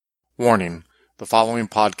Warning: the following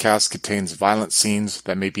podcast contains violent scenes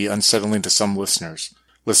that may be unsettling to some listeners.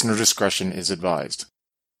 Listener discretion is advised.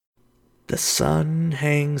 The sun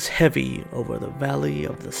hangs heavy over the Valley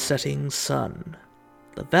of the Setting Sun.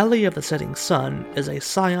 The Valley of the Setting Sun is a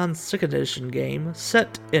Scion 2nd Edition game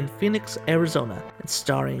set in Phoenix, Arizona, and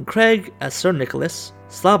starring Craig as Sir Nicholas,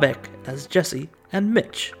 Slavek as Jesse, and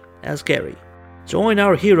Mitch as Gary. Join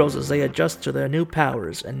our heroes as they adjust to their new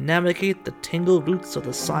powers and navigate the tangled roots of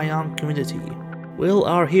the Scion community. Will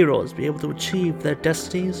our heroes be able to achieve their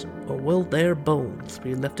destinies, or will their bones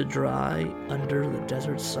be left to dry under the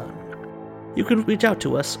desert sun? You can reach out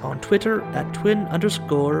to us on Twitter at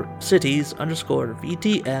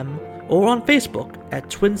twin_cities_VTM or on Facebook at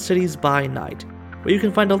Twin Cities by Night, where you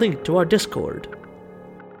can find a link to our Discord.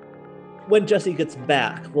 When Jesse gets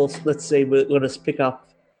back, let's say we're going to pick up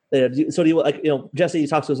there. So Jesse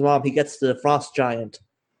talks to his mom. He gets the Frost Giant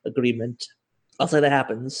agreement. I'll say that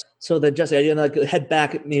happens. So then, Jesse, are you gonna head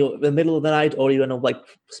back in the middle of the night, or are you gonna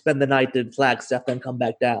spend the night in Flagstaff then come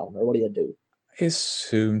back down, or what are you gonna do? I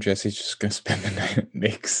assume Jesse's just gonna spend the night at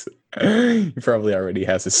Nick's. He probably already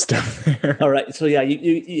has his stuff there. All right, so I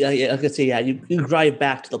could say you drive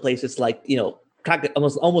back to the place. It's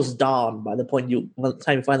almost dawn by the time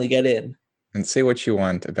you finally get in. And say what you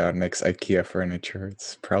want about Nick's IKEA furniture,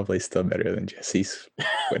 it's probably still better than Jesse's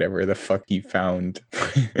whatever the fuck he found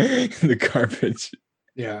in the garbage.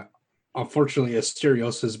 Yeah. Unfortunately,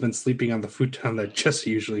 Asterios has been sleeping on the futon that Jesse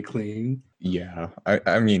usually cleans. Yeah.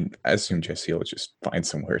 I mean, I assume Jesse will just find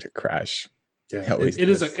somewhere to crash. Yeah, it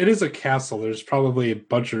is a castle. There's probably a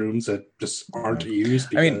bunch of rooms that just aren't used.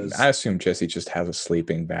 Because... I assume Jesse just has a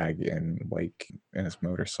sleeping bag in his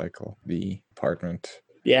motorcycle, the apartment.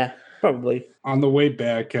 Yeah, probably. On the way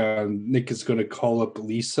back, Nick is going to call up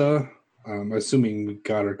Lisa. Assuming we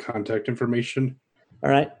got her contact information.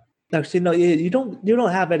 All right. Actually, no, you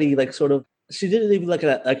don't have any She didn't leave like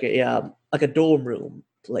a dorm room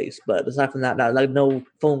place, but aside from that, no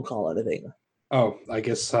phone call or anything. Oh, I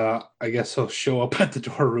guess he'll show up at the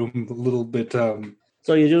door room a little bit.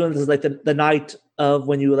 So you're doing this the night of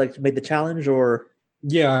when you made the challenge, or?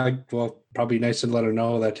 Yeah, well, probably nice to let her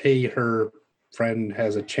know that hey, her friend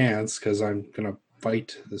has a chance because I'm gonna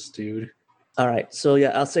fight this dude. All right, so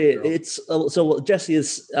yeah, I'll say it's Jesse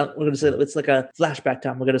is. We're gonna say it's like a flashback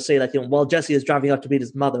time. We're gonna say while Jesse is driving up to meet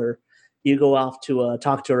his mother, you go off to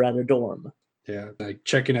talk to her at her dorm. Yeah,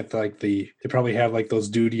 checking at they probably have those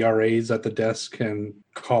duty RAs at the desk and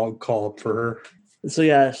call up for her. So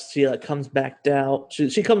yeah, she comes back down.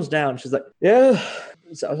 She comes down. She's like, yeah,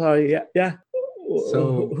 sorry, yeah.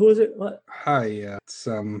 So who is it? What? Hi,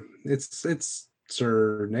 it's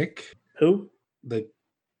Sir Nick. Who? The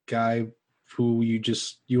guy who you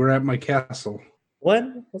were at my castle.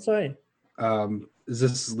 When? What's right? Is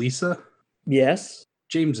this Lisa? Yes.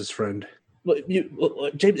 James's friend.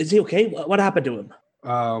 James, is he okay? What happened to him?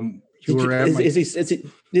 I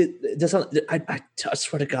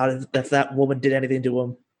swear to God, if that woman did anything to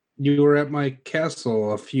him. You were at my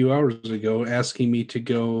castle a few hours ago asking me to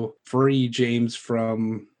go free James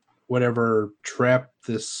from whatever trap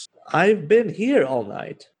this... I've been here all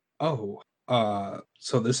night. Oh,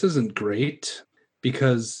 so this isn't great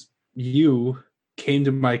because you came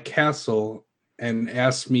to my castle and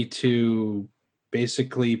asked me to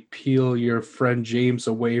basically peel your friend James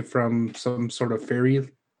away from some sort of fairy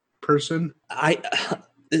person.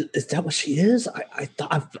 Is that what she is? I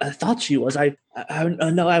thought she was. I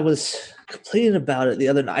know I was complaining about it the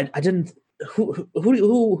other night. I didn't. Who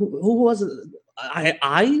was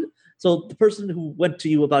it? So the person who went to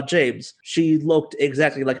you about James, she looked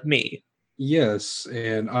exactly like me. Yes,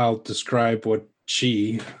 and I'll describe what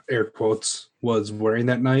she, air quotes, was wearing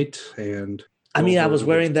that night. And I mean, I was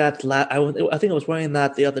wearing that. I think I was wearing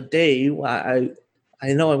that the other day. I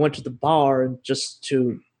know I went to the bar and just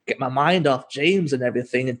to get my mind off James and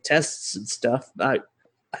everything and tests and stuff. I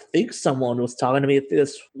think someone was talking to me.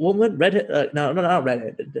 This woman, redhead? No, not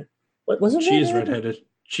redheaded. What was it? She is redheaded.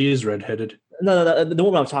 She is redheaded. No, the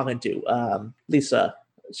woman I was talking to, Lisa.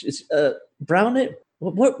 She's brown.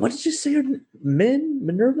 What did you say? Her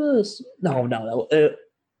Minerva? No.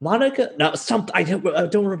 Monica? No, something. I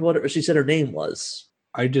don't remember what she said her name was.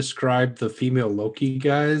 I described the female Loki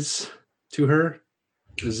guys to her.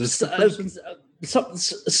 Is this the person? Something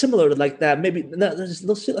similar to like that. Maybe I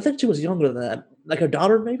think she was younger than that. Like her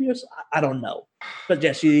daughter, maybe, or I don't know. But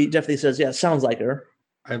yeah, she definitely says, yeah, sounds like her.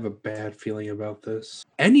 I have a bad feeling about this.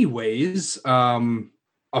 Anyways,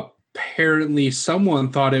 apparently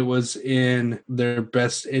someone thought it was in their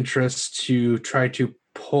best interest to try to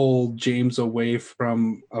pull James away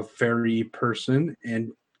from a fairy person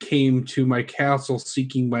and came to my castle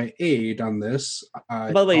seeking my aid on this.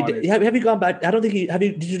 By the way, have you gone back? I don't think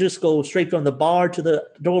did you just go straight from the bar to the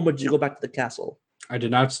dorm, or did you go back to the castle? I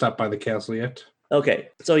did not stop by the castle yet. Okay,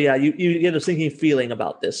 so yeah, you get a sinking feeling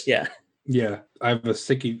about this, yeah. Yeah, I have a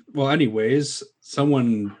sticky. Well, anyways,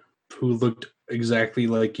 someone who looked exactly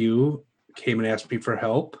like you came and asked me for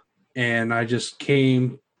help, and I just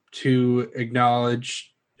came to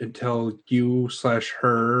acknowledge and tell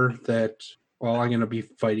you/her that, well, I'm going to be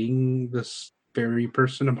fighting this very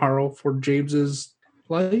person tomorrow for James's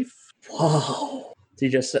life. Whoa! So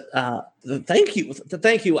you just thank you. Do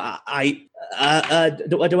I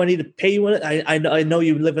need to pay you? I know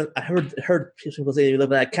you live in. I heard people say you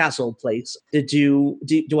live in that castle place. Do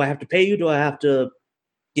I have to pay you? Do I have to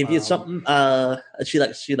give you something? She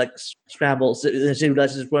scrambles. She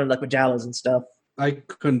just wearing like pajamas and stuff. I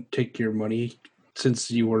couldn't take your money since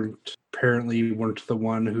you weren't the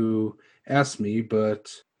one who asked me.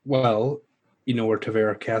 But well, you know where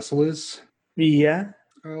Tavera Castle is. Yeah.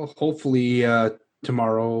 Well, hopefully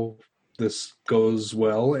tomorrow this goes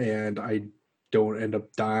well and I don't end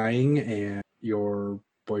up dying and your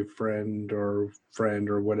boyfriend or friend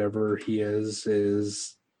or whatever he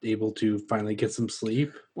is able to finally get some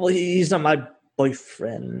sleep. Well, he's not my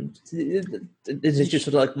boyfriend. It's just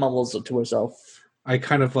sort of like mumbles to herself. I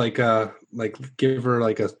kind of like give her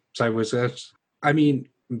like a sideways glance. I mean,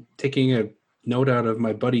 I'm taking a note out of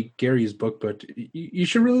my buddy Gary's book, but you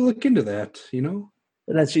should really look into that, you know?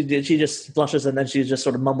 And then she just blushes, and then she just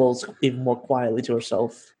sort of mumbles even more quietly to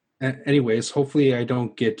herself. Anyways, hopefully I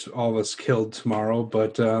don't get all of us killed tomorrow,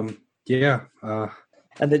 but yeah.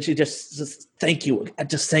 And then she just thank you.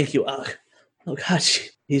 Just thank you. Oh gosh,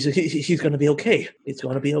 he's going to be okay. He's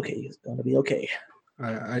going to be okay. He's going to be okay.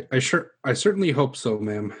 I certainly hope so,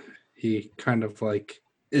 ma'am. He kind of like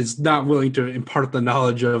is not willing to impart the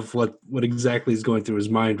knowledge of what exactly is going through his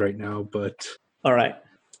mind right now, but all right.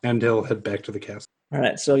 And he'll head back to the castle. All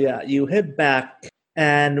right, so yeah, you head back,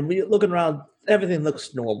 and looking around, everything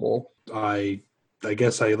looks normal. I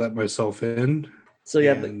guess I let myself in. So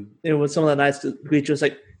yeah, when some of the knights greet you, it's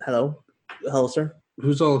like, hello, sir.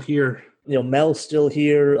 Who's all here? Mel's still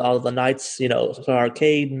here. All of the knights,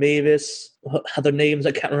 Arcade, Mavis, other names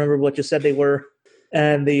I can't remember what you said they were.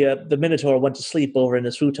 And the Minotaur went to sleep over in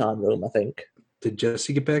his futon room, I think. Did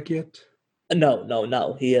Jesse get back yet?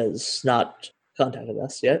 No, he has not contacted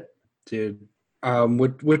us yet.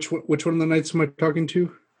 Which one of the knights am I talking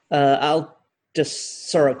to? I'll just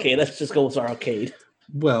Sir Arcade. Let's just go with Sir Arcade.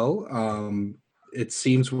 Well, it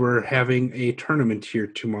seems we're having a tournament here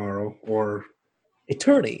tomorrow, or a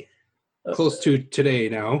tourney. Close to today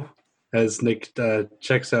now, as Nick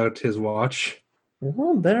checks out his watch.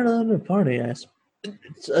 Well, better than a party, I guess.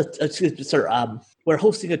 Excuse me, sir. We're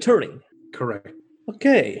hosting a tourney. Correct.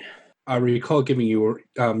 Okay. I recall giving you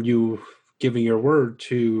giving your word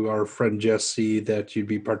to our friend Jesse that you'd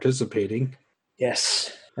be participating.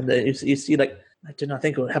 Yes. And then you see, like, I did not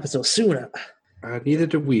think it would happen so soon. Neither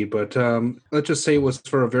did we, but let's just say it was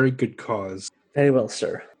for a very good cause. Very well,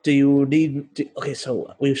 sir. Do you need... okay,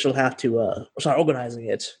 so we shall have to start organizing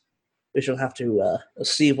it. We shall have to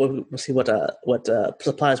see what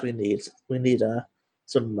supplies we need. We need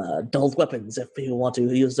some dulled weapons if we want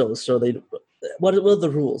to use those. So what are the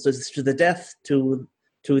rules? Is it to the death, to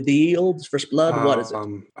the yield, first blood? What is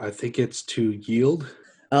it? I think it's to yield.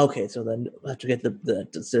 Okay, so then we have to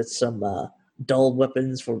get some dull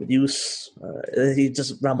weapons for use. He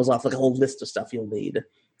just rambles off like a whole list of stuff you'll need.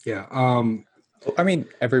 Yeah. I mean,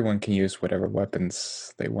 everyone can use whatever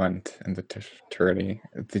weapons they want in the tourney.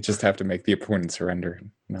 They just have to make the opponent surrender and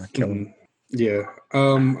not kill him. Yeah.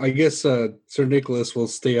 I guess Sir Nicholas will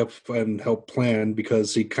stay up and help plan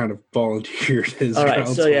because he kind of volunteered his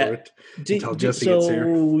rounds for it until Jesse gets here.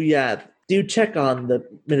 So, yeah. Do you check on the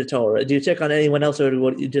Minotaur? Do you check on anyone else, or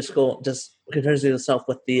do you just concern yourself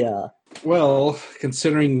with the... Well,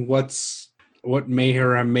 considering what may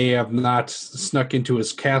or may have not snuck into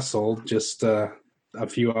his castle just a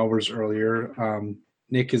few hours earlier,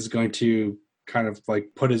 Nick is going to kind of like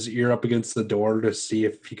put his ear up against the door to see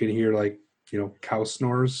if he can hear cow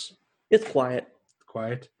snores. It's quiet.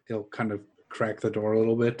 Quiet. He'll kind of crack the door a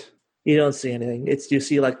little bit. You don't see anything. You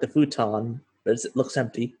see like the futon, but it looks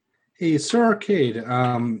empty. Hey, Sir Arcade,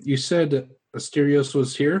 you said Asterios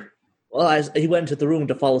was here? Well, he went into the room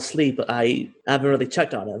to fall asleep. I haven't really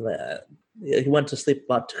checked on him. He went to sleep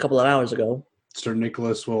about a couple of hours ago. Sir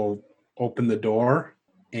Nicholas will open the door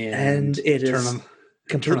and it is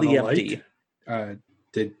completely empty.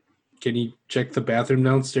 Can you check the bathroom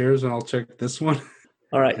downstairs and I'll check this one?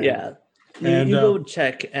 All right, yeah. You go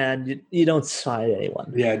check and you don't find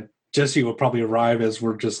anyone. Yeah, Jesse will probably arrive as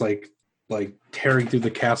we're just like like tearing through the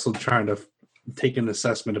castle trying to take an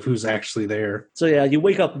assessment of who's actually there. So yeah, you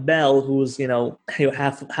wake up Mel, who's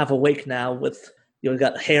half awake now, with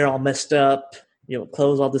got hair all messed up,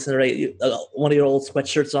 clothes all disintegrated, one of your old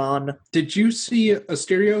sweatshirts on. Did you see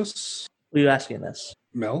Asterios? Who are you asking this?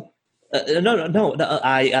 Mel? No.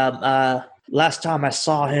 I last time I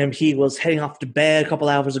saw him, he was heading off to bed a couple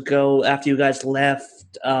hours ago after you guys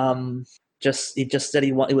left. He just said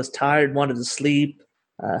he was tired, wanted to sleep.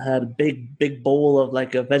 Had a big bowl of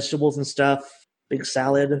vegetables and stuff, big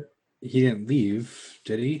salad. He didn't leave,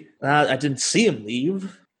 did he? I didn't see him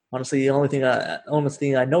leave. Honestly, the only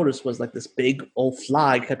thing I noticed was this big old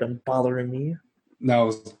fly kept on bothering me.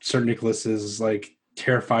 Now, Sir Nicholas is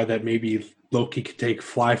terrified that maybe Loki could take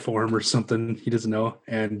fly form or something. He doesn't know,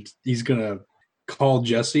 and he's gonna call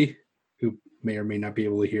Jesse, who may or may not be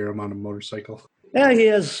able to hear him on a motorcycle. Yeah, he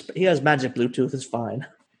has magic Bluetooth. It's fine.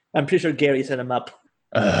 I'm pretty sure Gary set him up.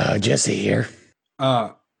 Jesse here.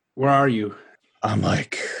 Where are you? I'm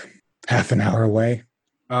half an hour away.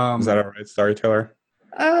 Is that all right, storyteller?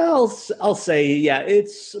 I'll say yeah.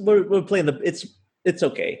 We're playing it's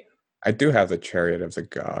okay. I do have the Chariot of the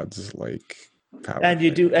Gods power. And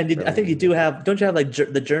you do, I think you do have. Don't you have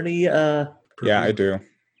the journey? Yeah, I do.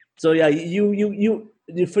 So yeah, you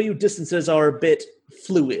for you distances are a bit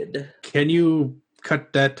fluid. Can you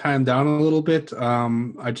cut that time down a little bit?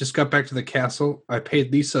 I just got back to the castle. I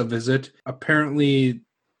paid Lisa a visit. Apparently,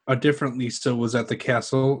 a different Lisa was at the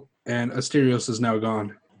castle, and Asterios is now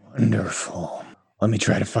gone. Wonderful. Let me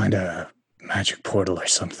try to find a magic portal or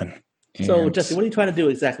something. So, Jesse, what are you trying to do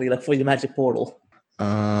exactly for your magic portal?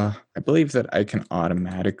 I believe that I can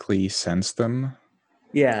automatically sense them.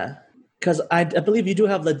 Yeah, because I believe you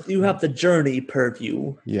have the journey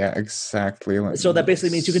purview. Yeah, exactly. So that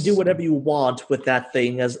basically means you can do whatever you want with that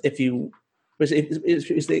thing. As if you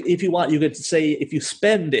want, you could say if you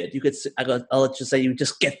spend it, you could. I'll let you say you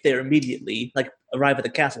just get there immediately, arrive at the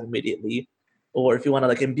castle immediately, or if you want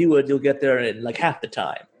to imbue it, you'll get there in half the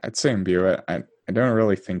time. I'd say imbue it. I don't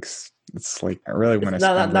really think it's I really want to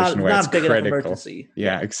spend where it's big critical. Enough emergency.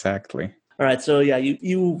 Yeah, exactly. All right, so yeah,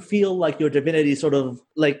 you feel like your divinity sort of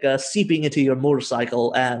seeping into your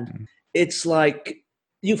motorcycle, and it's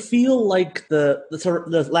you feel like the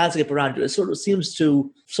landscape around you. It sort of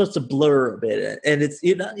starts to blur a bit, and it's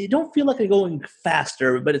you don't feel like you're going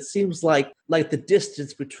faster, but it seems like the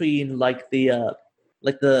distance between the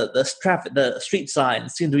traffic, the street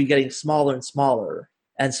signs seem to be getting smaller and smaller.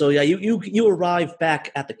 And so, yeah, you arrive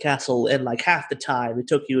back at the castle in half the time it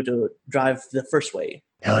took you to drive the first way.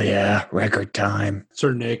 Hell yeah, record time.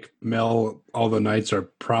 Sir Nick, Mel, all the knights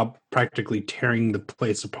are practically tearing the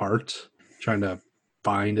place apart, trying to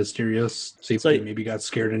find Asterios. See if they maybe got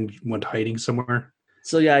scared and went hiding somewhere.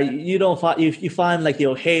 So yeah, you find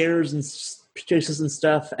hairs and traces and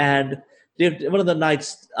stuff, and one of the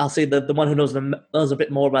knights, I'll say the one who knows a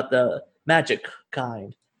bit more about the magic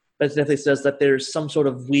kind, but it definitely says that there's some sort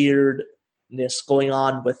of weirdness going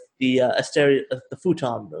on with the the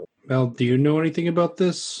futon room. Mel, do you know anything about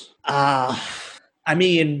this? I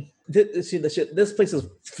mean, this place is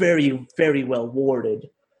very, very well warded,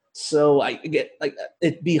 so I get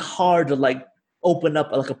it'd be hard to open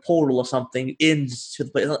up a portal or something into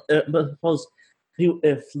the place. Suppose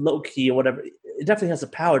if Loki or whatever, it definitely has the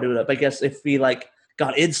power to do it. But I guess if we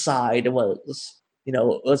got inside and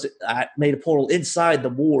made a portal inside the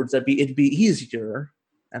wards, it'd be easier.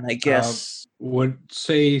 And I guess would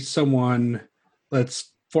say someone,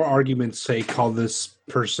 let's for argument's sake call this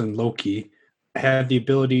person Loki, had the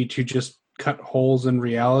ability to just cut holes in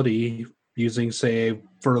reality using, say,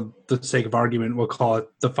 for the sake of argument, we'll call it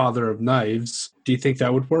the Father of Knives. Do you think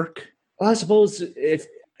that would work? Well, I suppose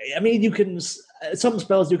you can some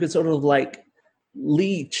spells you can sort of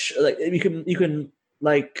leech, you can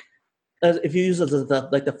if you use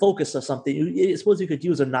the focus of something, I suppose you could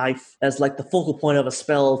use a knife as the focal point of a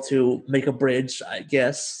spell to make a bridge. I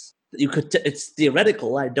guess you could. It's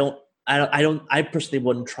theoretical. I personally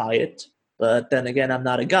wouldn't try it, but then again, I'm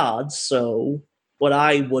not a god, so what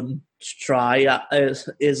I wouldn't try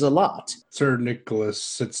is a lot. Sir Nicholas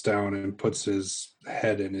sits down and puts his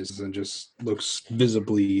head in his and just looks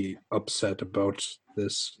visibly upset about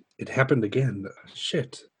this. It happened again.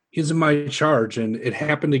 Shit. He's in my charge, and it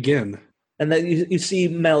happened again. And then you see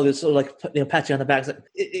Mel just sort of pat you on the back.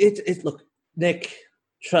 Look, Nick,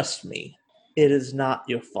 trust me, it is not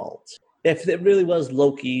your fault. If it really was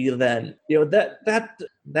Loki, then that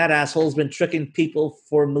asshole's been tricking people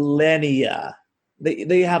for millennia.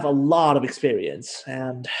 They have a lot of experience,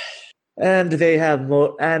 and they have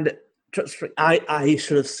more. And trust me, I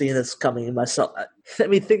should have seen this coming myself. Let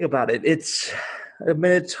me think about it. a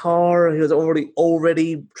Minotaur. He was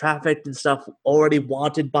already trafficked and stuff, already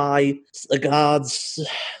wanted by the gods.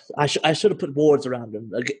 I should have put wards around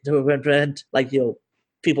him to prevent,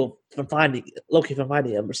 people from finding Loki from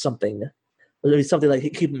finding him or something. Maybe something like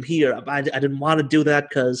keep him here. I didn't want to do that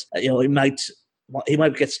because he might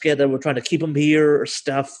get scared that we're trying to keep him here or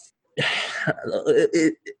stuff.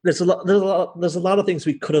 There's a lot of things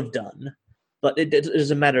we could have done, but it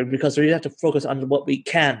doesn't matter because we have to focus on what we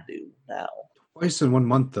can do now. Twice in 1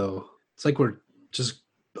 month, though. It's like we're just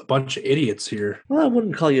a bunch of idiots here. Well, I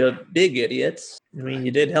wouldn't call you big idiots. I mean,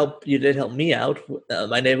 you did help me out,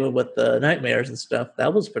 my neighbor with the nightmares and stuff.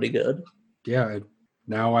 That was pretty good. Yeah,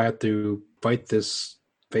 now I have to fight this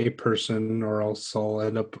Fae person, or else I'll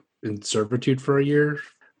end up in servitude for a year.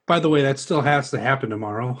 By the way, that still has to happen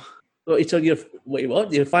tomorrow. Wait, so wait,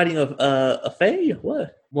 what? You're fighting a Fae?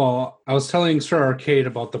 What? Well, I was telling Sir Arcade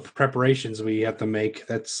about the preparations we have to make.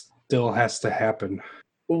 That still has to happen.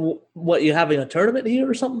 What, you having a tournament here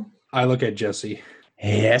or something? I look at Jesse.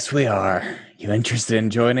 Yes, we are. You interested in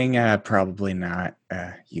joining? Probably not.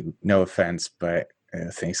 No offense, but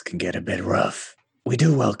things can get a bit rough. We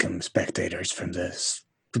do welcome spectators from the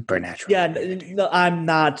supernatural. Yeah, no, I'm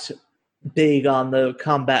not big on the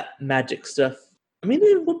combat magic stuff. I mean,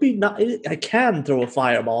 it would be not. I can throw a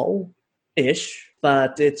fireball-ish,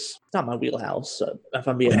 but it's not my wheelhouse. If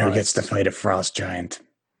I'm being Winner honest. gets to fight a frost giant.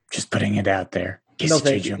 Just putting it out there. No,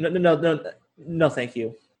 thank you. No, thank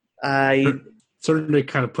you. Certainly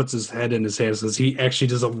kind of puts his head in his hands, says he actually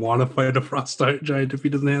doesn't want to fight a frost giant if he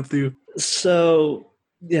doesn't have to. So,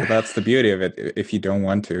 yeah. Well, that's the beauty of it. If you don't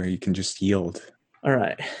want to, you can just yield. All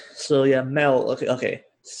right. So, yeah, Mel, okay.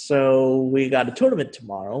 So, we got a tournament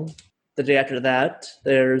tomorrow. The day after that,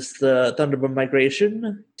 there's the Thunderbird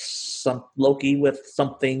Migration. Some Loki with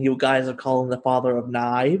something you guys are calling the Father of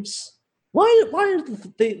Knives. Why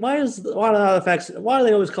do they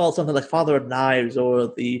always call it something like Father of Knives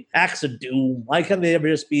or the Axe of Doom? Why can't they ever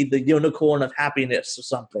just be the Unicorn of Happiness or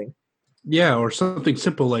something? Yeah, or something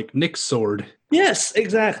simple like Nick's sword. Yes,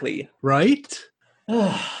 exactly. Right?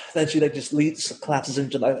 Then she just collapses on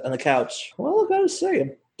the couch. Well, I gotta say,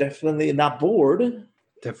 I'm definitely not bored.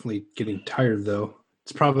 Definitely getting tired, though.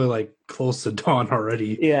 It's probably close to dawn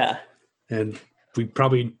already. Yeah. And we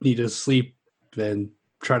probably need to sleep and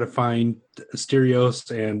try to find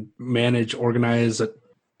Asterios and manage, organize,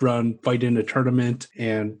 fight in a tournament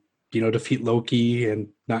and, defeat Loki and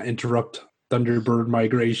not interrupt Thunderbird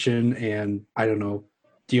Migration and, I don't know,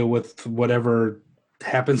 deal with whatever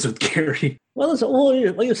happens with Gary. Well,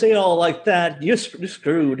 when you say it all like that, you're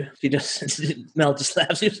screwed. Mel just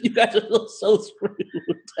laughs. You guys are so screwed.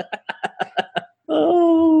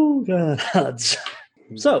 Oh, God.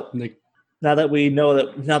 So, Nick, now that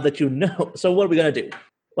you know, so what are we going to do?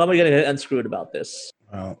 What are we going to get unscrewed about this?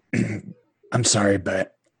 Well, I'm sorry,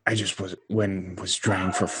 but I just was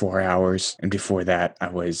drying for 4 hours, and before that, I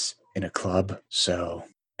was in a club. So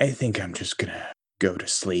I think I'm just gonna go to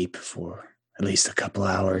sleep for at least a couple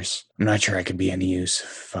hours. I'm not sure I could be any use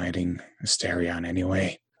fighting Asterion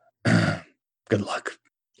anyway. Good luck.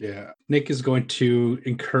 Yeah, Nick is going to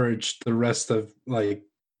encourage the rest of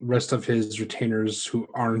his retainers who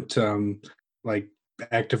aren't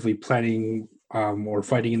actively planning or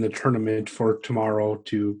fighting in the tournament for tomorrow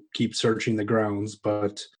to keep searching the grounds,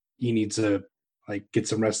 but he needs to get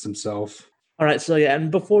some rest himself. All right, so yeah,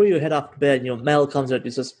 and before you head off to bed, Mel comes out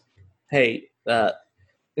and says, "Hey,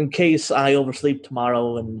 in case I oversleep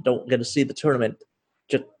tomorrow and don't get to see the tournament,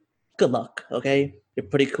 just good luck, okay? You're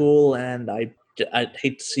pretty cool, and I'd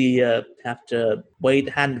hate to see you have to wait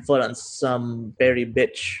hand and foot on some berry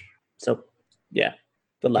bitch. So, yeah,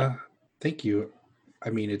 good luck." Thank you.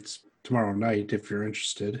 I mean, it's tomorrow night if you're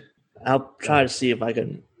interested. I'll try to see if I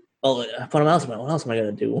can. Well, what else am I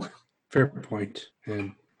gonna do? Fair point.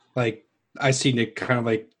 And I see Nick kind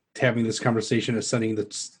of having this conversation, ascending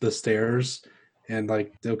the stairs, and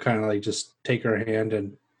they'll kind of just take her hand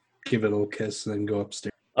and give it a little kiss, and then go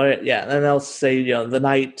upstairs. All right, yeah, and then they'll say, the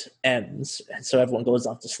night ends, and so everyone goes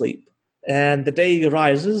off to sleep, and the day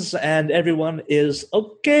rises, and everyone is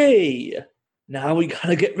okay. Now we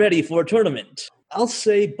gotta get ready for a tournament. I'll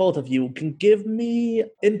say both of you can give me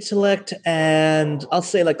intellect and I'll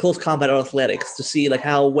say close combat or athletics to see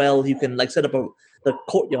how well you can set up the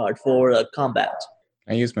courtyard for combat.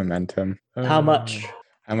 I use momentum. How much?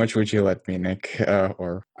 How much would you let me, Nick?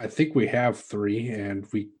 Or I think we have 3, and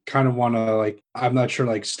we kind of want to I'm not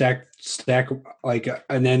sure stack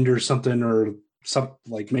an end or something, or some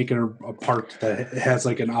making a part that has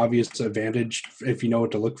an obvious advantage if you know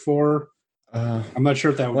what to look for. I'm not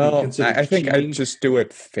sure if that would be considered I think cheating. I'd just do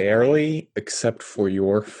it fairly, except for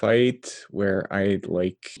your fight, where I'd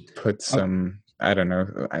put some I don't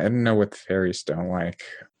know. I don't know what the fairies don't like.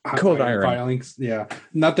 Hot Cold iron. Violence, yeah.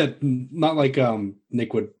 Not like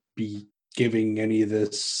Nick would be giving any of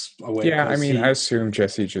this away. Yeah, I 'cause mean, he- I assume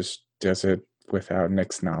Jesse just does it without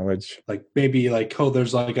Nick's knowledge. like maybe like, oh,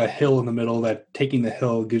 there's like a hill in the middle that taking the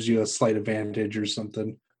hill gives you a slight advantage or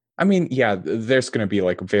something. I mean, yeah, there's going to be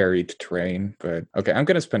like varied terrain, but okay, I'm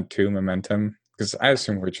going to spend 2 momentum because I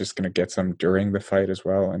assume we're just going to get some during the fight as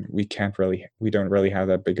well, and we don't really have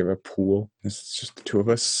that big of a pool. It's just the 2 of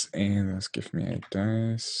us, and let's give me a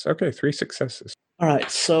dice. Okay, 3 successes. All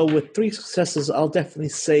right, so with 3 successes, I'll definitely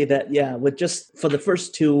say that with just for the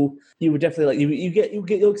first 2, you would definitely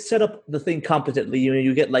you'll set up the thing competently.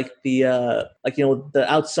 You get like the the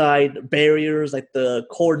outside barriers, like the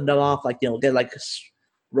cordon them off, get like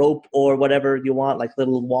rope or whatever you want, like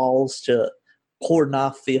little walls to cordon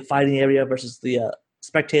off the fighting area versus the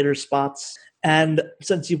spectator spots. And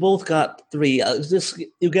since you both got 3,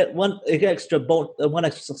 you get one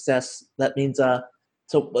extra success. That means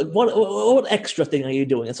So what extra thing are you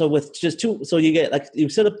doing? And so with just 2, so you get you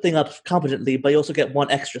set up thing up competently, but you also get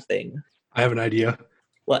 1 extra thing. I have an idea.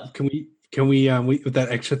 What? Can we with that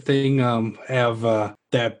extra thing have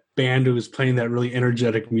that band who was playing that really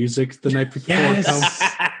energetic music the night before?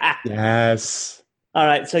 Yes. Yes. All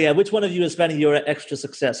right. So which one of you is spending your extra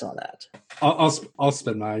success on that? I'll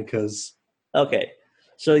spend mine because. Okay.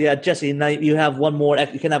 So Jesse, now you have one more.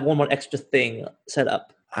 You can have one more extra thing set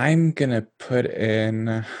up. I'm gonna put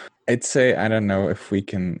in. I'd say I don't know if we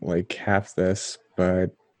can have this,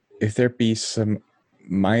 but if there be some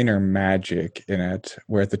minor magic in it,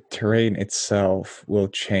 where the terrain itself will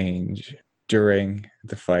change during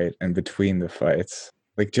the fight and between the fights,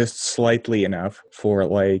 just slightly enough for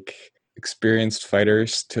experienced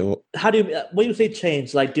fighters to. How do you when you say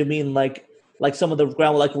change? Do you mean like some of the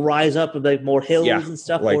ground will rise up and more hills and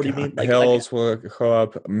stuff, or do you mean hills will go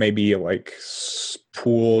up? Maybe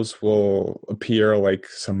pools will appear,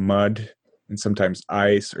 some mud and sometimes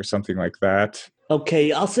ice or something like that.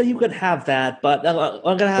 Okay, I'll say you can have that, but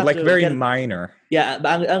I'm gonna have to very minor. Yeah,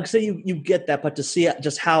 I'm gonna say you get that, but to see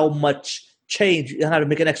just how much change, you have to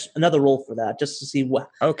make another roll for that, just to see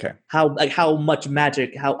how much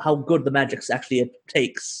magic, how good the magic actually it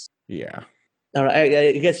takes. Yeah. All right,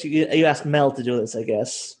 I guess you ask Mel to do this, I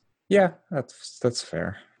guess. Yeah, that's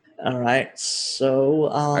fair. All right, so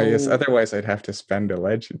I guess otherwise I'd have to spend a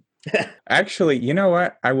legend. Actually, you know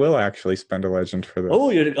what? I will actually spend a legend for this.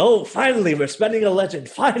 Finally, we're spending a legend.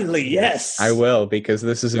 Finally, yes. I will, because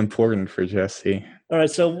this is important for Jesse. All right,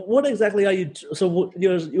 so what exactly are you? So what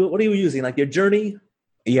are you using? Your journey?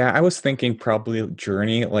 Yeah, I was thinking probably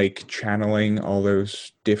journey, channeling all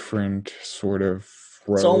those different sort of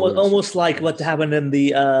roads. So almost like what happened in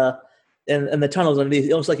the in the tunnels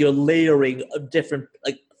underneath. Almost like you're layering different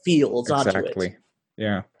fields onto it. Exactly.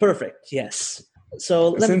 Yeah. Perfect. Yes.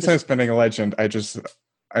 So since I'm spending a legend, I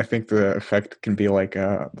think the effect can be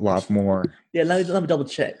a lot more. Yeah, let me double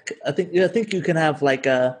check. I think you can have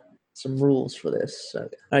some rules for this. Okay.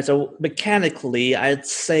 All right, so mechanically, I'd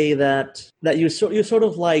say that you're sort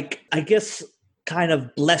of I guess kind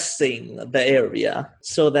of blessing the area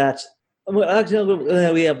so that we're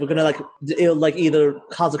gonna it'll either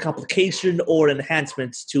cause a complication or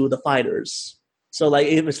enhancements to the fighters. So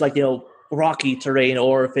if it's rocky terrain,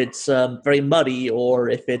 or if it's very muddy, or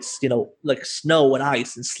if it's snow and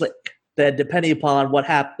ice and slick, then depending upon what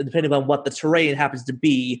the terrain happens to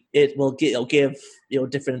be, it will give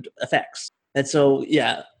different effects. And so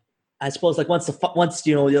I suppose once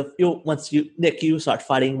Nick, you start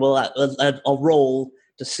fighting, I'll roll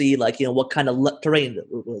to see what kind of terrain it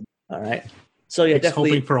will. All right. So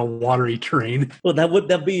definitely hoping for a watery terrain. Well,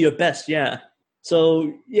 that'd be your best,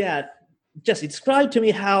 So Jesse, describe to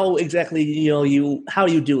me how exactly how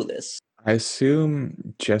you do this. I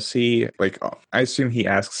assume Jesse, I assume he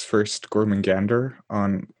asks first Gormengander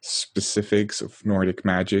on specifics of Nordic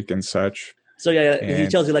magic and such. So he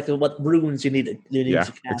tells you what runes you need to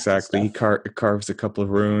cast. Exactly. He carves a couple of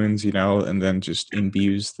runes, and then just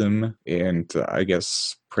imbues them. And I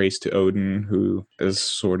guess praise to Odin, who is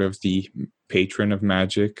sort of the patron of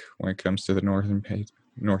magic when it comes to the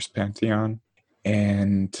Norse pantheon.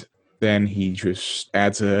 And then he just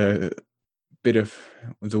adds a bit of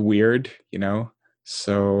the weird,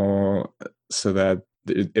 so that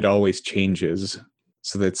it always changes,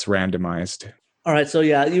 so that it's randomized. All right, so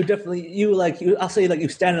you definitely I'll say you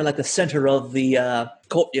stand in the center of the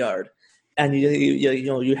courtyard, and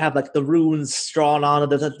you have the runes drawn on it.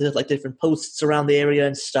 There's different posts around the area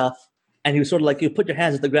and stuff, and you sort of you put your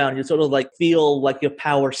hands at the ground. You sort of feel your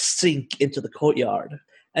power sink into the courtyard.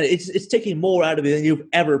 And it's taking more out of you than you've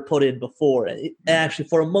ever put in before. And actually,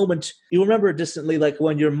 for a moment, you remember distantly, like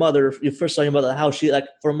when you first saw your mother, how she, like,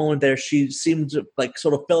 for a moment there, she seemed to, like,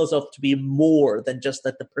 sort of felt herself to be more than just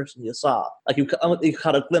like the person you saw. Like you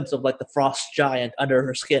caught a glimpse of like the frost giant under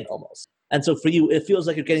her skin almost. And so for you, it feels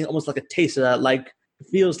like you're getting almost like a taste of that. Like it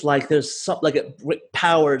feels like there's some like a great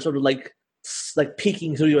power, sort of like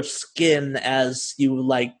peeking through your skin as you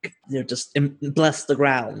just bless the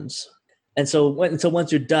grounds. And so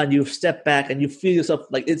once you're done, you step back and you feel yourself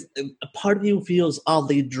like a part of you feels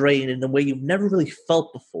oddly drained in a way you've never really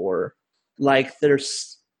felt before. Like it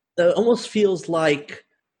almost feels like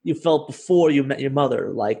you felt before you met your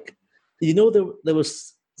mother. Like there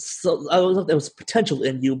was potential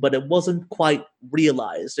in you, but it wasn't quite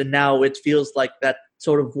realized, and now it feels like that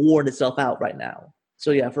sort of worn itself out right now.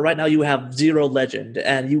 So yeah, for right now you have 0 legend,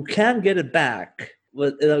 and you can get it back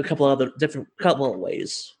in a couple of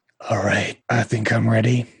ways. All right, I think I'm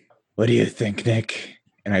ready. What do you think, Nick?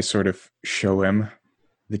 And I sort of show him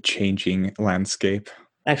the changing landscape.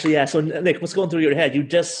 Actually, yeah. So, Nick, what's going through your head? You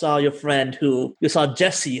just saw your friend you saw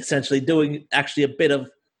Jesse essentially doing actually a bit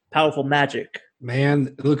of powerful magic.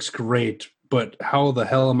 Man, it looks great, but how the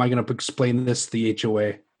hell am I going to explain this to the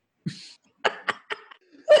HOA?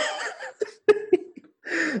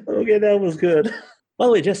 Okay, that was good. By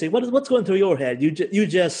the way, Jesse, what's going through your head? You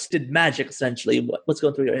just did magic, essentially. What's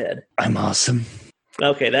going through your head? I'm awesome.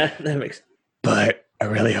 Okay, that makes sense. But I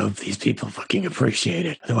really hope these people fucking appreciate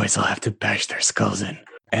it. Otherwise, I'll have to bash their skulls in.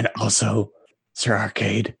 And also, Sir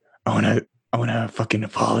Arcade, I want a fucking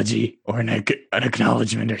apology or an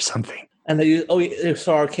acknowledgement or something. And then you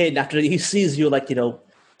saw Arcade, after he sees you,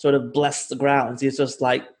 sort of bless the grounds, he's just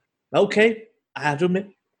like, okay, I have to admit,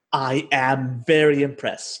 I am very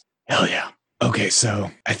impressed. Hell yeah. Okay,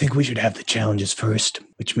 so I think we should have the challenges first,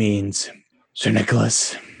 which means, Sir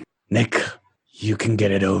Nicholas, Nick, you can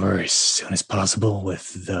get it over as soon as possible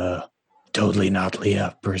with the totally not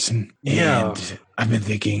Leah person. Yeah. And I've been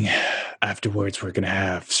thinking afterwards we're going to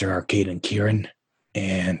have Sir Arcade and Kieran,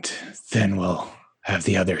 and then we'll have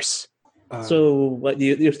the others. So what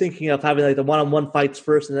you're thinking of having like the one-on-one fights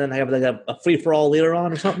first, and then have like a free-for-all later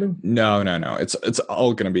on or something? No. It's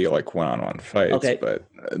all going to be like one-on-one fights. Okay. But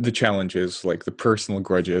the challenges, like the personal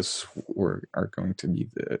grudges, are going to be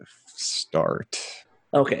the start.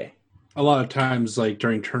 Okay. A lot of times, like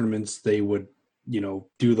during tournaments, they would,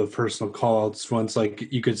 do the personal call-outs. Once, like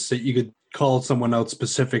you could call someone out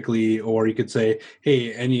specifically, or you could say,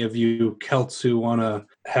 "Hey, any of you Celts who want to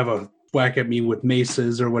have a whack at me with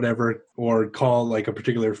maces or whatever," or call like a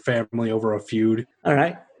particular family over a feud. All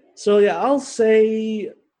right. So yeah, I'll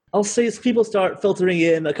say people start filtering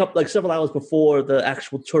in several hours before the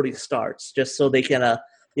actual tourney starts, just so they can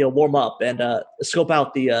warm up and scope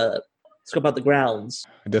out the grounds.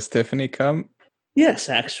 Does Tiffany come? Yes,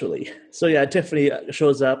 actually. So yeah, Tiffany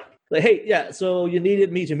shows up. Like, hey, yeah. So you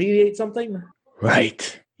needed me to mediate something?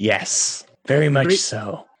 Right. Yes. Very much Great.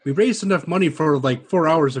 so. We raised enough money for like 4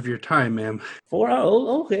 hours of your time, ma'am. 4 hours?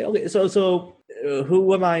 Oh, okay. So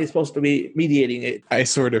who am I supposed to be mediating it? I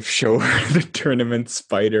sort of show her the tournament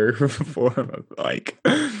spider form of like...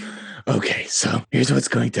 Okay, so here's what's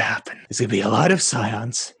going to happen. There's going to be a lot of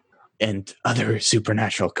scions and other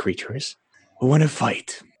supernatural creatures who want to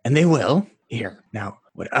fight. And they will. Here. Now,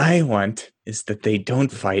 what I want is that they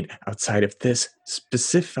don't fight outside of this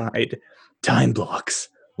specified time blocks,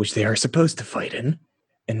 which they are supposed to fight in.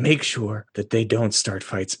 And make sure that they don't start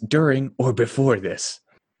fights during or before this.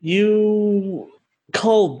 You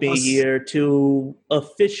called me here to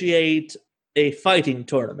officiate a fighting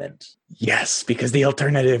tournament. Yes, because the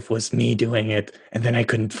alternative was me doing it, and then I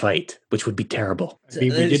couldn't fight, which would be terrible. We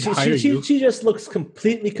did hire you. She just looks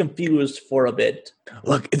completely confused for a bit.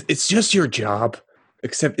 Look, it's just your job,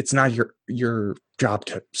 except it's not your job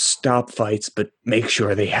to stop fights, but make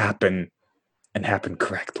sure they happen and happen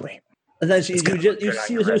correctly. And then she has to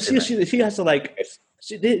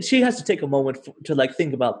take a moment to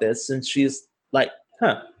take a moment and she's like,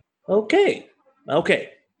 okay,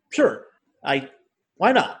 sure,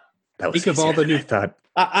 why not? That was Think of all the new. I thought.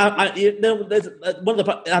 I'm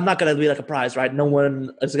not gonna be like a prize, right? No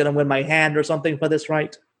one is gonna win my hand or something for this,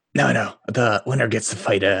 right? No. The winner gets to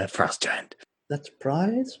fight a frost giant. That's a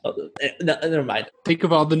prize? Oh, no, never mind. Think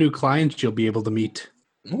of all the new clients you'll be able to meet.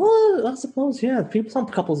 Well, I suppose, yeah. Some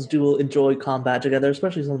couples do enjoy combat together,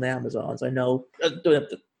 especially some of the Amazons. I know. Don't have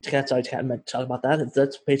to talk about that.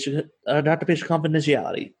 That's patient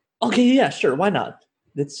confidentiality. Okay, yeah, sure. Why not?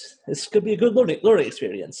 This could be a good learning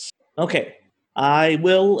experience. Okay, I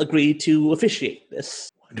will agree to officiate this.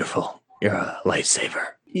 Wonderful. You're a lifesaver.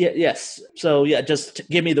 Yes. So yeah, just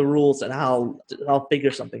give me the rules and I'll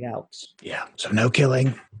figure something out. Yeah. So no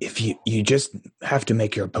killing. If you just have to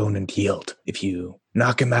make your opponent yield. If you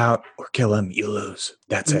knock him out or kill him, you lose.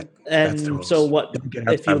 That's it. That's the And rules. so what Don't get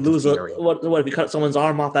if you out of lose the a area. what if you cut someone's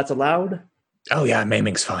arm off? That's allowed? Oh yeah,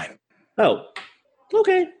 maiming's fine. Oh,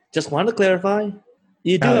 okay. Just wanted to clarify.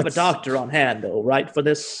 You do No, have a it's- doctor on hand, though, right? For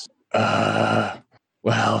this.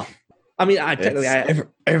 Well, I mean, technically, it's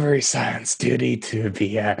every science duty to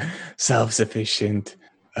be self-sufficient.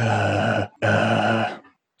 Fuck.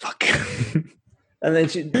 And then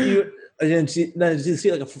then you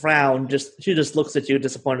see like a frown. She just looks at you,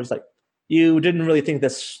 disappointed. It's like, you didn't really think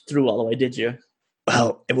this through all the way, did you?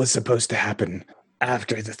 Well, it was supposed to happen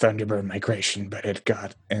after the Thunderbird migration, but it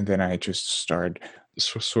got. And then I just started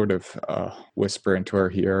sort of whisper into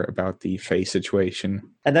her ear about the Faye situation.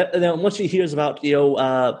 And then once she hears about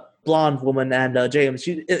blonde woman and James,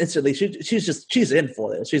 she instantly she's in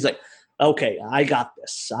for this. She's like, okay, I got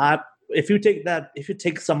this. If you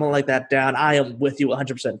take someone like that down, I am with you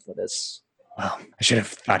 100% for this. Well, I should have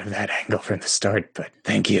thought of that angle from the start, but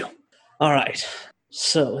thank you. All right.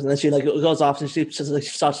 So and then she like goes off and she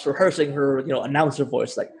starts rehearsing her announcer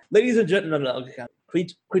voice, like, ladies and gentlemen, no, can't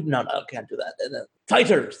do that. And then,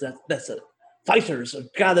 fighters, that's it. Fighters,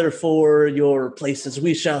 gather for your places.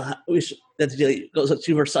 We shall. Then she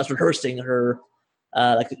starts rehearsing her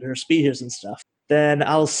her speeches and stuff. Then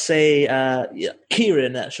I'll say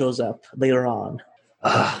Kieran shows up later on.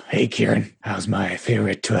 Hey Kieran, how's my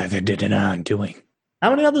favorite Tuatha doing? How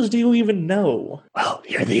many others do you even know? Well,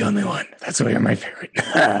 you're the only one. That's why you're my favorite.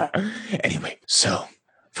 Anyway, so,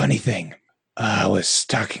 funny thing. I was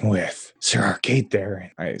talking with Sir Arcade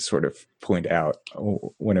there. I sort of point out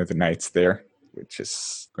one of the knights there, which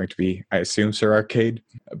is going to be, I assume, Sir Arcade.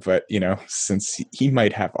 But, since he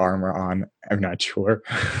might have armor on, I'm not sure.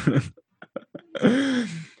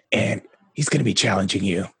 And he's going to be challenging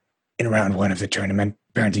you in round 1 of the tournament.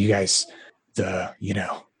 Apparently you guys,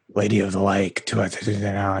 Lady of the Lake,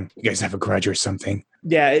 Tuatha, you guys have a grudge or something.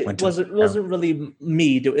 Yeah, it wasn't really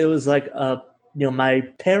me. It was like my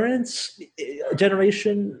parents'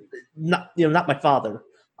 generation, not my father.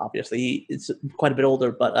 Obviously, it's quite a bit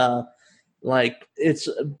older, but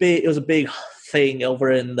it was a big thing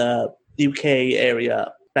over in the UK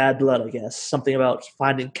area. Bad blood, I guess. Something about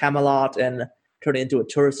finding Camelot and turning into a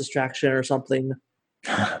tourist distraction or something.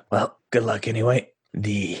 Well, good luck anyway.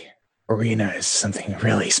 The arena is something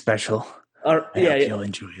really special. I hope you'll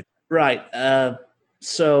enjoy it. Right.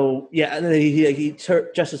 So yeah, and then he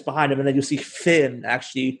gestures behind him, and then you see Finn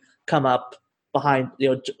actually come up behind,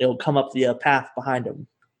 come up the path behind him.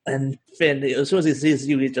 And Finn, as soon as he sees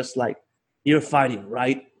you, he's just like, "You're fighting,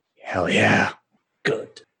 right?" Hell yeah!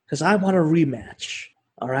 Good, because I want a rematch.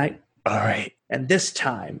 All right. All right. And this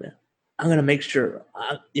time, I'm gonna make sure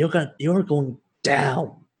you're going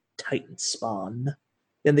down, Titan Spawn.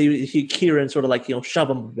 And Kieran sort of shove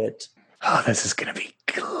him a bit. Oh, this is gonna be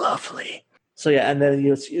lovely. So yeah, and then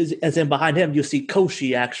as in behind him, you see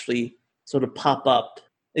Koshi actually sort of pop up.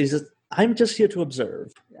 He says, "I'm just here to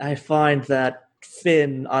observe. I find that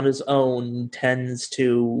Finn on his own tends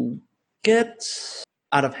to get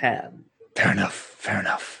out of hand." Fair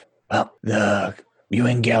enough. Well, the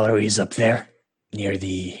viewing gallery is up there near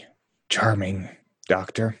the charming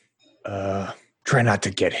doctor. Try not to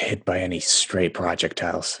get hit by any stray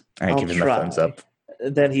projectiles. I give him a thumbs up.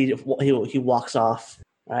 Then he walks off.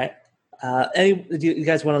 Right. Do you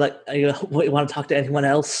guys want to talk to anyone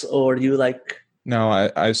else, or do you like? No,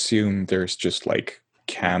 I assume there's just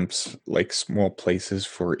camps, small places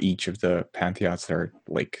for each of the pantheons that are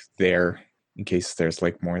there in case there's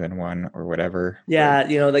more than one or whatever. Yeah,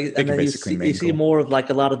 they and then you see more of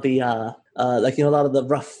a lot of the a lot of the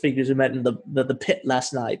rough figures we met in the pit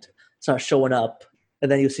last night start showing up,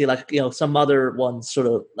 and then you see some other ones sort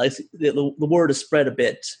of the word is spread a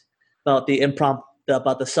bit about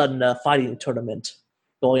about the sudden fighting tournament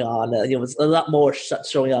going on. There's a lot more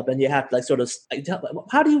showing up, and you have to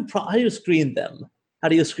how do you screen them? How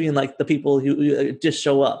do you screen the people who just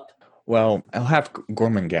show up? Well, I'll have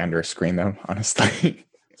Gormangander screen them, honestly.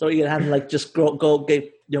 So you can have them just go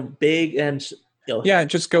get big and yeah,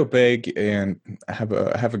 just go big and have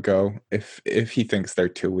a go. If he thinks they're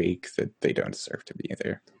too weak, that they don't deserve to be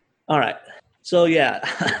there. All right. So yeah,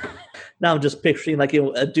 now I'm just picturing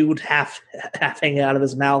a dude half hanging out of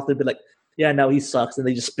his mouth and be like, "Yeah, no, he sucks," and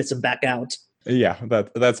they just spits him back out. Yeah,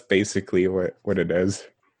 that's basically what it is.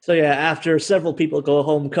 So yeah, after several people go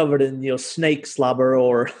home covered in snake slobber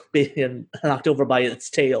or being knocked over by its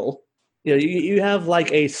tail, you have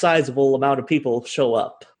a sizable amount of people show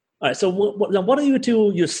up. All right. So what are you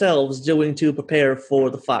two yourselves doing to prepare for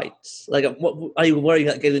the fights? Like, what are you wearing?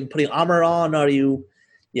 Like, putting armor on? Are you,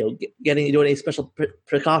 doing any special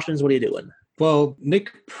precautions? What are you doing? Well,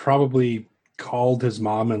 Nick probably called his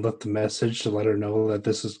mom and left a message to let her know that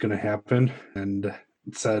this is going to happen, and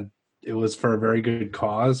said it was for a very good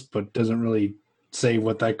cause, but doesn't really say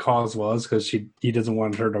what that cause was because he doesn't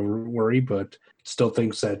want her to worry, but still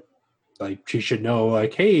thinks that like she should know,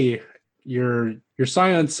 like, hey, your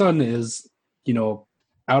scion's son is,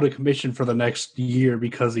 out of commission for the next year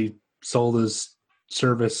because he sold his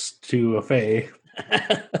service to a fae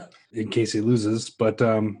in case he loses. But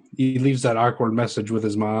he leaves that awkward message with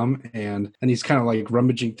his mom, and he's kind of like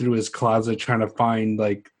rummaging through his closet trying to find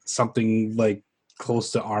like something like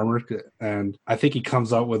close to armor, and I think he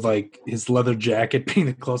comes out with like his leather jacket being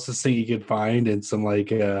the closest thing he could find, and some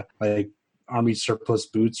like army surplus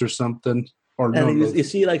boots or something. Or and no, you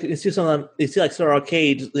see like Sir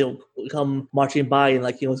Arcade, come marching by, and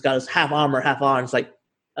like he's got his half armor, half on. It's like,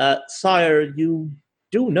 sire, you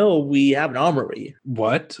do know we have an armory.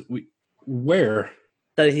 What? Where?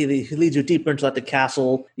 That he leads you deeper into like the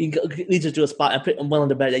castle. He leads you to a spot and put him well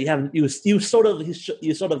into bed that you sort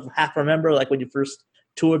of half remember, like when you first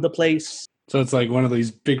toured the place. So it's like one of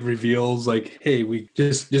these big reveals, like, hey, we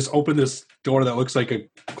just open this door that looks like a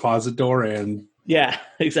closet door, and yeah,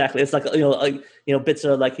 exactly. It's like bits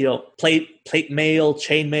of like plate mail,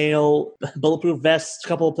 chain mail, bulletproof vests, a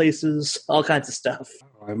couple of places, all kinds of stuff.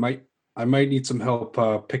 I might need some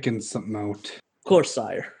help picking something out. Of course,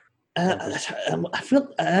 sire. I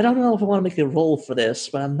don't know if I want to make a roll for this,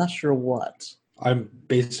 but I'm not sure what. I'm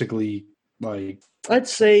basically like, I'd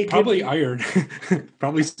say probably iron,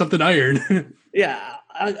 probably something iron. Yeah,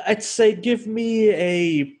 I'd say give me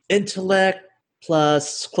a intellect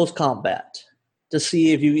plus close combat to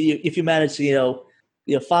see if you manage to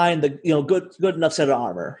find the good enough set of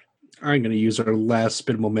armor. I'm going to use our last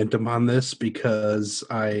bit of momentum on this because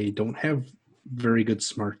I don't have very good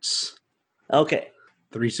smarts. Okay.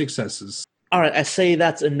 3 successes. All right, I say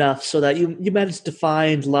that's enough so that you manage to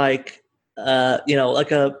find like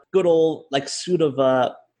like a good old like suit of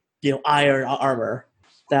iron armor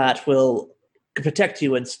that will protect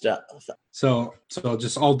you and stuff. So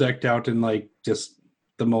just all decked out in like just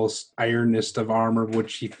the most ironest of armor,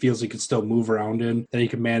 which he feels he can still move around in, that he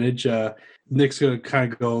can manage. Nick's gonna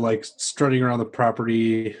kind of go like strutting around the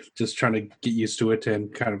property, just trying to get used to it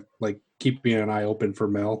and kind of like keeping an eye open for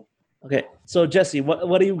Mel. Okay, so Jesse,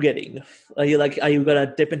 what are you getting? Are you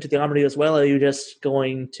gonna dip into the armory as well, or are you just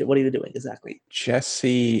going to? What are you doing exactly?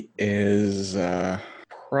 Jesse is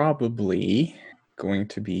probably going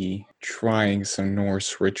to be trying some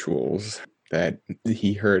Norse rituals that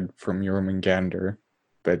he heard from Jormungandr.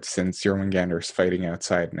 But since Jormungandr is fighting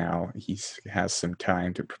outside now, he has some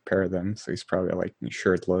time to prepare them. So he's probably like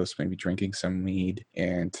shirtless, maybe drinking some mead,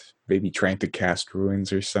 and maybe trying to cast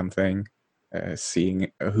runes or something.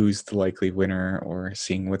 Seeing who's the likely winner, or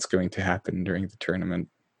seeing what's going to happen during the tournament.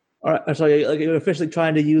 All right, so you're officially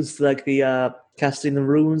trying to use like the casting the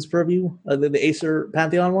runes purview, the Acer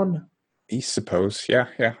Pantheon one. I suppose, yeah,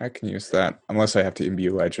 I can use that unless I have to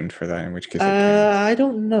imbue legend for that. In which case, I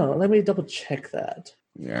don't know. Let me double check that.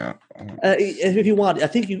 Yeah, if you want, I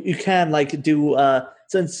think you can like do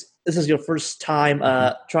since this is your first time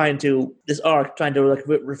trying to like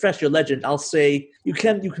refresh your legend. I'll say you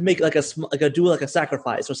can make like do a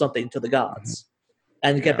sacrifice or something to the gods,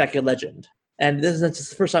 and get back your legend. And this is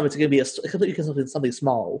the first time it's going to be something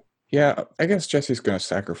small. Yeah, I guess Jesse's going to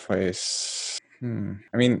sacrifice.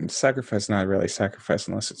 I mean, sacrifice is not really sacrifice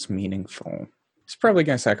unless it's meaningful. He's probably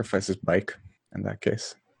going to sacrifice his bike in that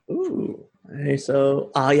case. Ooh. Okay,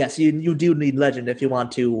 so yes, you do need legend if you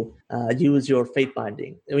want to use your fate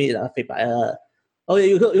binding. I mean, fate.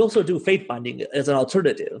 You also do fate binding as an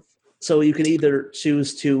alternative. So you can either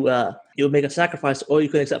choose to make a sacrifice, or you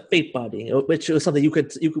can accept fate binding, which is something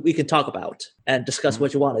we can talk about and discuss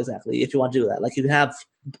what you want exactly if you want to do that. Like you can have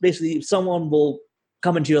basically someone will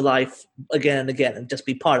come into your life again and again and just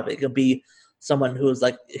be part of it. It could be someone who's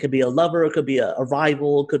like, it could be a lover, it could be a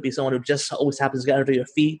rival, it could be someone who just always happens to get under your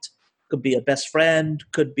feet. Could be a best friend,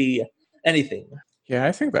 could be anything. Yeah,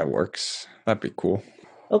 I think that works. That'd be cool.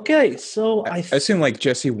 Okay, so I assume like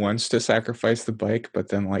Jesse wants to sacrifice the bike, but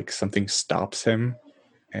then like something stops him,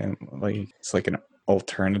 and like it's like an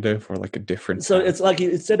alternative or like a different. So it's like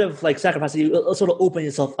instead of like sacrificing, you sort of open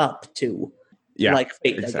yourself up to like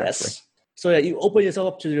fate, exactly. I guess. So yeah, you open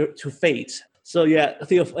yourself up to fate. So yeah,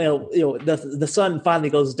 the sun finally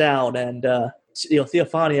goes down, and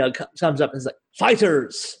Theophania comes up and is like,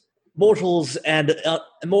 "Fighters! Mortals and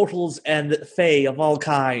immortals and fae of all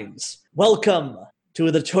kinds, welcome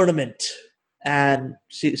to the tournament. And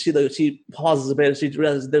she pauses a bit. She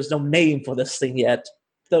realizes there's no name for this thing yet.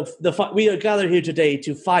 We are gathered here today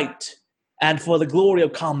to fight and for the glory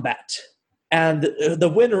of combat. And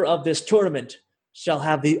the winner of this tournament shall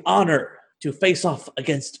have the honor to face off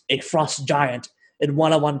against a frost giant in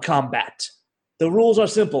one-on-one combat. The rules are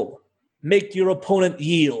simple. Make your opponent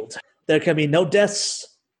yield. There can be no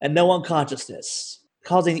deaths and no unconsciousness.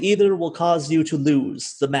 Causing either will cause you to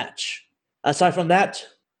lose the match. Aside from that,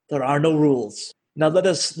 there are no rules. Now let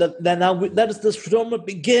this tournament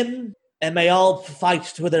begin, and may all fight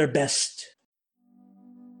to their best.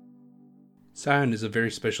 Scion is a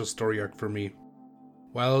very special story arc for me.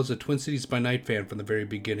 While I was a Twin Cities by Night fan from the very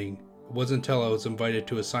beginning, it wasn't until I was invited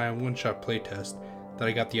to a Scion one-shot playtest that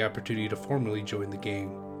I got the opportunity to formally join the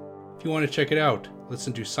game. If you want to check it out,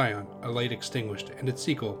 listen to Scion, A Light Extinguished, and its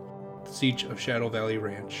sequel, The Siege of Shadow Valley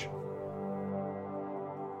Ranch.